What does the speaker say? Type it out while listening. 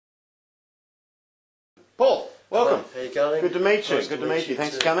Paul, welcome. How you going? Good to meet you. Nice Good to meet you.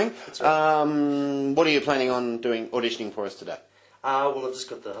 Thanks for coming. What are you planning on doing, auditioning for us today? Well, I've just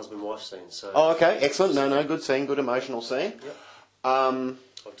got the husband-wife scene, so... Oh, okay. Excellent. No, good scene. Good emotional scene. Yep. I've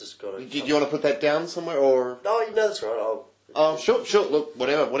just got to... Do you want to put that down somewhere, or...? No, that's right. Oh, sure. Look,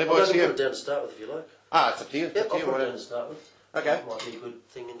 whatever I'll works for you. put it down to start with, if you like. It's up to you. Yep, I'll put it whatever. down to start with. Okay. It might be a good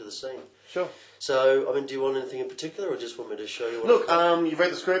thing into the scene. Sure. So, do you want anything in particular, or just want me to show you what... Look, you've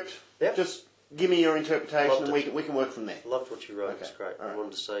read the script. Yep. Just give me your interpretation, Loved and it. we can work from there. Loved what you wrote. Okay. It's great. All right. I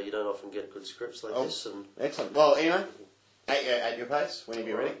wanted to say you don't often get good scripts like this, and... Excellent. Well, anyway, at your pace, whenever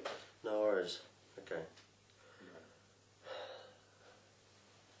you're ready. No worries. Okay.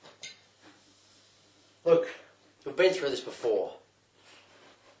 Look, we've been through this before.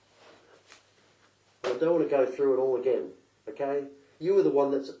 I don't want to go through it all again, okay? You were the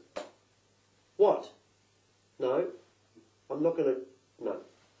one that's... What? No. I'm not going to... No.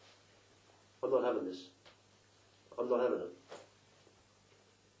 I'm not having this. I'm not having it.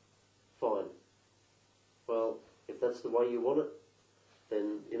 Fine. Well, if that's the way you want it,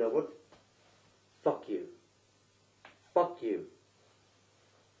 then, you know what? Fuck you. Fuck you.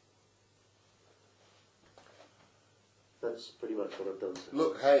 That's pretty much what I've done. So.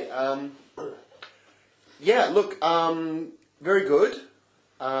 Look, hey, yeah, look, very good.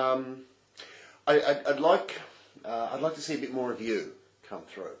 I'd like to see a bit more of you come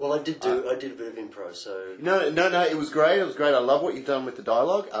through. Well, I did a bit of improv, so... No, it was great. It was great. I love what you've done with the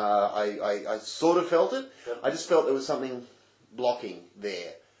dialogue. I sort of felt it. Yep. I just felt there was something blocking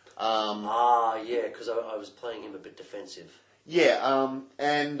there. Yeah, because I was playing him a bit defensive. Yeah,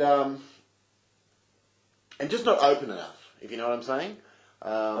 and just not open enough, if you know what I'm saying.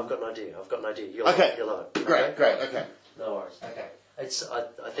 I've got an idea. You'll love it. Great, okay. No worries. Okay.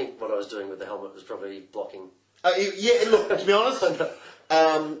 I think what I was doing with the helmet was probably blocking. Yeah, look, to be honest,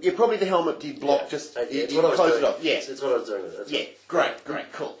 probably the helmet did block, just you closed it off. Yeah. It's what I was doing with it. Yeah, great,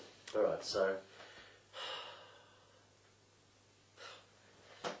 cool. Alright, so...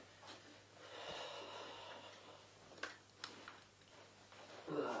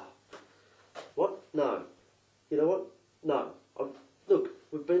 What? No. You know what? No. Look,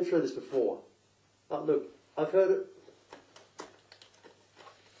 we've been through this before. Look, I've heard it.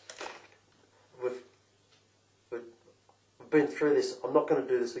 We've been through this. I'm not going to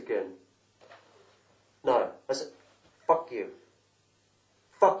do this again. No. I said, fuck you.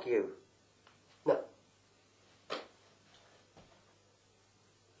 Fuck you. No.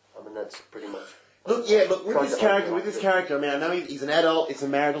 That's pretty much... Look, with this character, I know he's an adult, it's a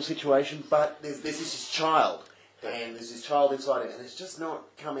marital situation, but there's this child, and there's this child inside him, and it's just not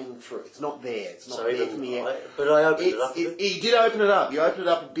coming through. It's not there. It's not there from the end. But I opened it up a bit. He did open it up. You opened it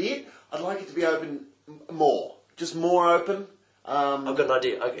up a bit. I'd like it to be open more. Just more open. I've got an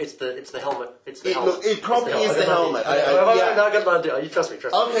idea. It's the helmet. It's the helmet. Look, it probably is the helmet. No, I've got an idea. You trust me.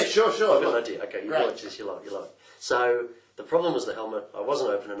 Okay, sure. I've got an idea. Okay, you watch this. You love it. So the problem was the helmet. I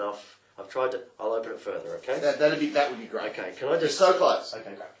wasn't open enough. I've tried to. I'll open it further. Okay. That would be great. Okay. Can I just? You're so close.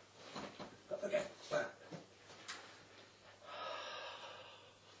 Okay, great.